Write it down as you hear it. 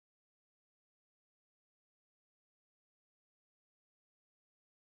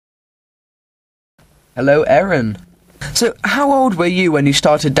Hello, Erin. So, how old were you when you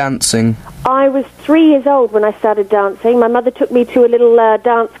started dancing? I was 3 years old when I started dancing. My mother took me to a little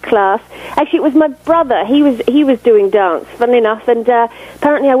dance class. Actually, it was my brother. He was doing dance, funnily enough, and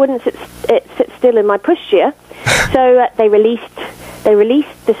apparently I wouldn't sit still in my pushchair. So they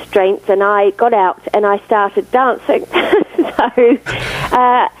released the strength, and I got out and I started dancing. So,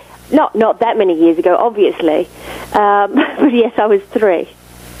 not that many years ago, obviously, but yes, I was 3.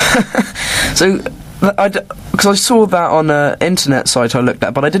 So, because I saw that on an internet site I looked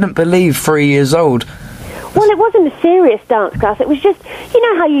at, but I didn't believe 3 years old. Well, it wasn't a serious dance class. It was just, you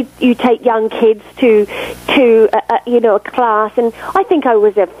know how you take young kids to a class, and I think I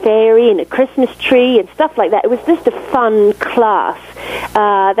was a fairy and a Christmas tree and stuff like that. It was just a fun class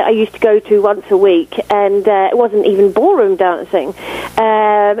that I used to go to once a week, and it wasn't even ballroom dancing.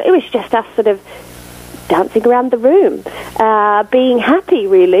 It was just us sort of dancing around the room, being happy,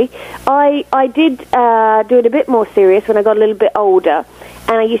 really. I did do it a bit more serious when I got a little bit older,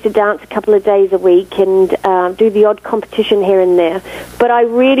 and I used to dance a couple of days a week and do the odd competition here and there. But I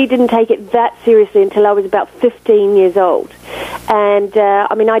really didn't take it that seriously until I was about 15 years old. And,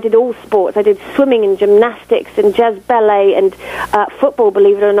 I did all sports. I did swimming and gymnastics and jazz ballet and football,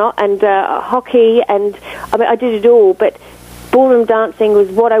 believe it or not, and hockey, and I did it all. But ballroom dancing was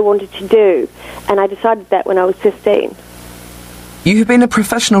what I wanted to do, and I decided that when I was 15. You have been a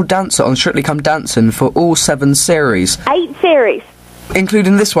professional dancer on Strictly Come Dancing for all 7 series. 8 series.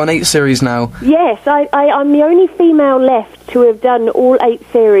 Including this one, 8 series now. Yes, I'm the only female left to have done all 8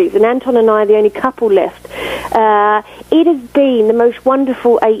 series, and Anton and I are the only couple left. It has been the most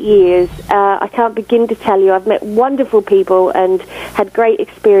wonderful 8 years. I can't begin to tell you. I've met wonderful people and had great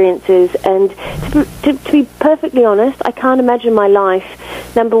experiences, and to be perfectly honest, I can't imagine my life,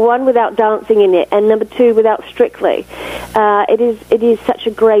 number one, without dancing in it, and number 2, without Strictly. It is such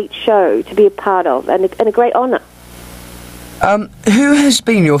a great show to be a part of, and a great honour. Who has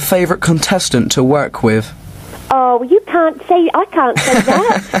been your favourite contestant to work with? Oh, well, I can't say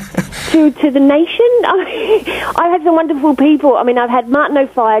that to the nation. I've had some wonderful people. I've had Martin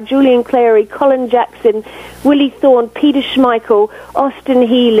O'Fire, Julian Clary, Colin Jackson, Willie Thorne, Peter Schmeichel, Austin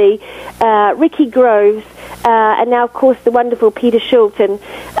Healey, Ricky Groves, and now, of course, the wonderful Peter Shilton.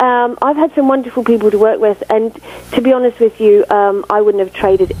 I've had some wonderful people to work with, and to be honest with you, I wouldn't have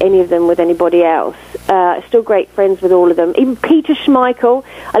traded any of them with anybody else. Still great friends with all of them. Even Peter Schmeichel,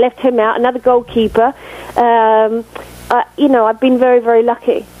 I left him out, another goalkeeper. I've been very, very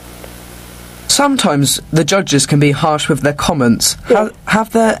lucky. Sometimes the judges can be harsh with their comments. Yes.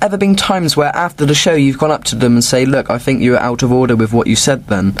 Have there ever been times where after the show you've gone up to them and say, look, I think you were out of order with what you said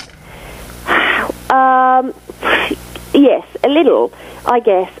then? Yes, a little, I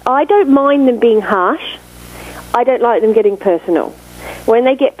guess. I don't mind them being harsh. I don't like them getting personal. When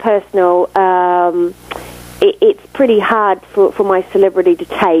they get personal, it's pretty hard for my celebrity to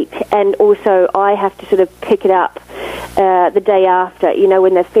take, and also I have to sort of pick it up the day after,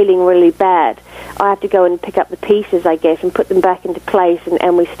 when they're feeling really bad. I have to go and pick up the pieces, I guess, and put them back into place,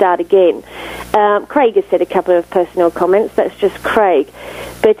 and we start again. Craig has said a couple of personal comments. That's just Craig.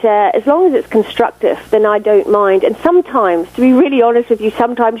 But as long as it's constructive, then I don't mind. And sometimes, to be really honest with you,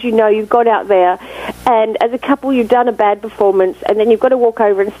 sometimes you've gone out there, and as a couple you've done a bad performance, and then you've got to walk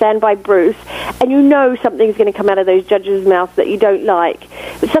over and stand by Bruce, and something's going to come out of those judges' mouths that you don't like.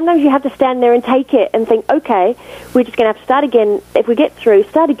 But sometimes you have to stand there and take it and think, okay, we're just going to have to start again. If we get through,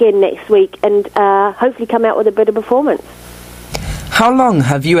 start again next week, and hopefully come out with a better performance. How long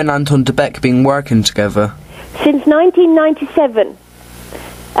have you and Anton de Beck been working together? Since 1997.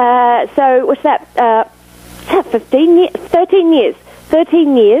 So what's that? 15 years? 13 years.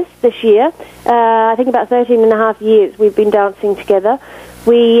 13 years this year. I think about 13 and a half years we've been dancing together.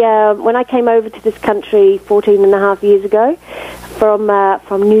 When I came over to this country 14 and a half years ago from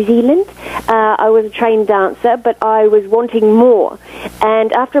New Zealand, I was a trained dancer, but I was wanting more.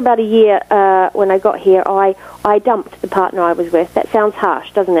 And after about a year, when I got here, I dumped the partner I was with. That sounds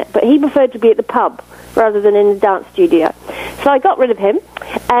harsh, doesn't it? But he preferred to be at the pub rather than in the dance studio. So I got rid of him,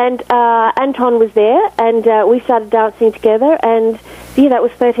 and Anton was there, and we started dancing together, and that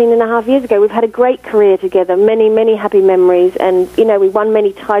was 13 and a half years ago. We've had a great career together, many, many happy memories, and, we won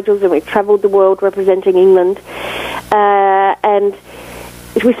many titles, and we've travelled the world representing England, and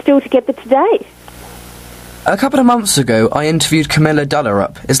we're still together today. A couple of months ago, I interviewed Camilla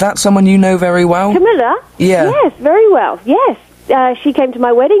Dullerup. Is that someone you know very well? Camilla? Yeah. Yes, very well, yes. She came to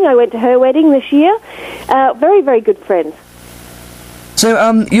my wedding. I went to her wedding this year. Very, very good friends.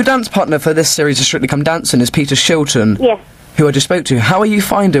 So, your dance partner for this series of Strictly Come Dancing is Peter Shilton. Yes. Who I just spoke to. How are you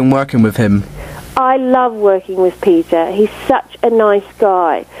finding working with him? I love working with Peter. He's such a nice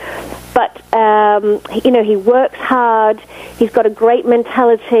guy. but he works hard. He's got a great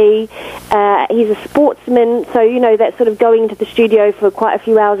mentality. He's a sportsman, so that sort of going into the studio for quite a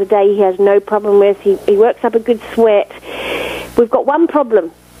few hours a day, he has no problem with. He works up a good sweat. We've got one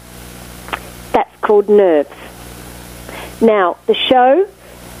problem. That's called nerves. Now, the show,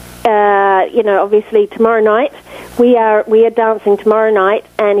 obviously tomorrow night, we are dancing tomorrow night,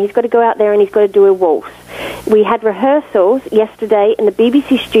 and he's got to go out there and he's got to do a waltz. We had rehearsals yesterday in the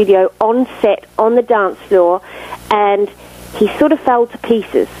BBC studio on set, on the dance floor, and he sort of fell to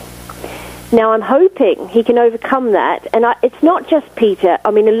pieces. Now, I'm hoping he can overcome that, and it's not just Peter.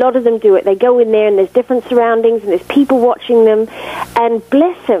 I mean, a lot of them do it. They go in there, and there's different surroundings, and there's people watching them, and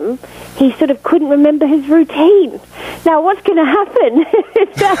bless him, he sort of couldn't remember his routine. Now, what's going to happen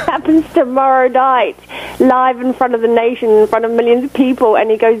if that happens tomorrow night, live in front of the nation, in front of millions of people,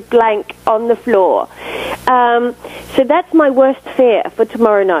 and he goes blank on the floor? So that's my worst fear for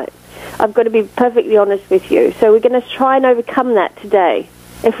tomorrow night. I've got to be perfectly honest with you. So we're going to try and overcome that today,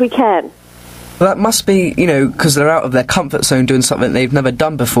 if we can. Well, that must be, because they're out of their comfort zone doing something they've never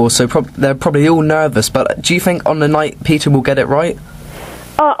done before, so they're probably all nervous. But do you think on the night Peter will get it right?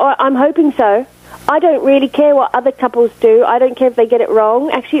 I'm hoping so. I don't really care what other couples do. I don't care if they get it wrong.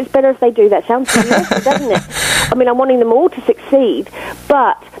 Actually, it's better if they do. That sounds beautiful, doesn't it? I mean, I'm wanting them all to succeed.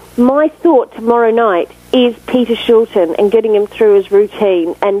 But my thought tomorrow night is Peter Shilton and getting him through his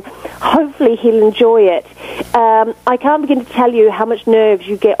routine, and hopefully he'll enjoy it. I can't begin to tell you how much nerves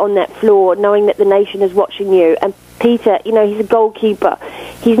you get on that floor knowing that the nation is watching you. And Peter, he's a goalkeeper.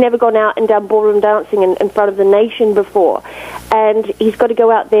 He's never gone out and done ballroom dancing in front of the nation before. And he's got to go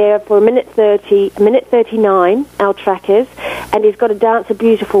out there for a minute 39, our track is, and he's got to dance a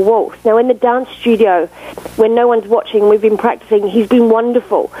beautiful waltz. Now, in the dance studio, when no one's watching, we've been practicing, he's been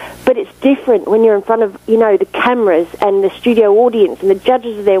wonderful. But it's different when you're in front of, the cameras and the studio audience and the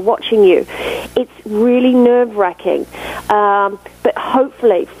judges are there watching you. It's really nerve-wracking. But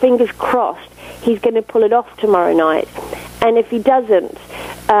hopefully, fingers crossed, he's going to pull it off tomorrow night. And if he doesn't,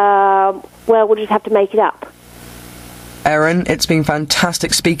 we'll just have to make it up. Erin, it's been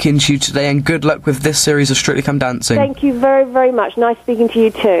fantastic speaking to you today, and good luck with this series of Strictly Come Dancing. Thank you very, very much. Nice speaking to you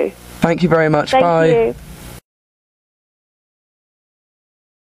too. Thank you very much. Thank Bye. you.